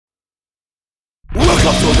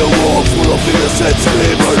up to the wall full of innocent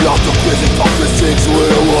scream. A lot of crazy fucking things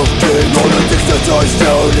we're walking. All the things that I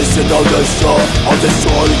still listen on the show. I'm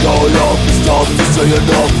destroying all of the stuff to say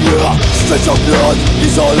enough, yeah. Stretch of blood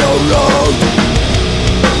is all around.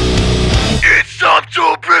 It's time to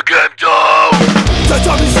bring them down. The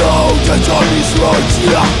time is out, the time is right,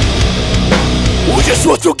 yeah. We just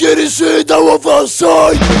want to get inside now of our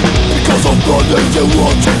side. Because of money they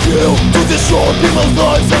want to kill, to destroy people's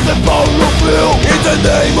lives and the power of will. In the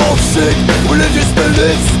name of sin, religious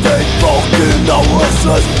beliefs, they fucking our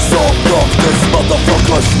assets. So fuck these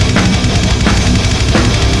motherfuckers.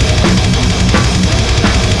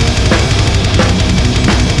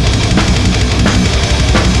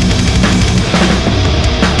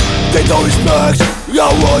 They don't respect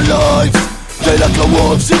our lives. They like the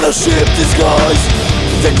wolves in a sheep disguise.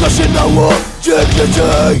 They question our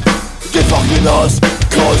dignity. They fucking us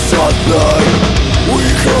constantly. We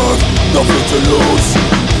have nothing to lose.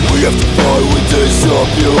 We have to fight with this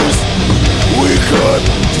abuse. We have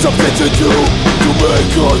something to do to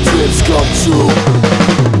make our dreams come true.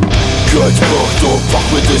 Get back, don't fuck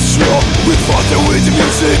with this shit. We fighting with the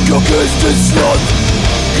music against this lot.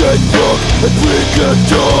 Get back and bring it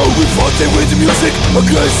down. We fighting with the music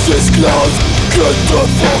against this cloud. Get the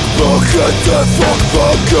fuck back, get the fuck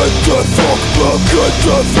back, get the fuck back, get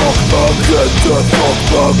the fuck back, get the fuck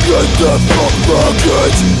back, get the fuck back,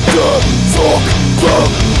 get the fuck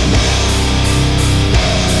back.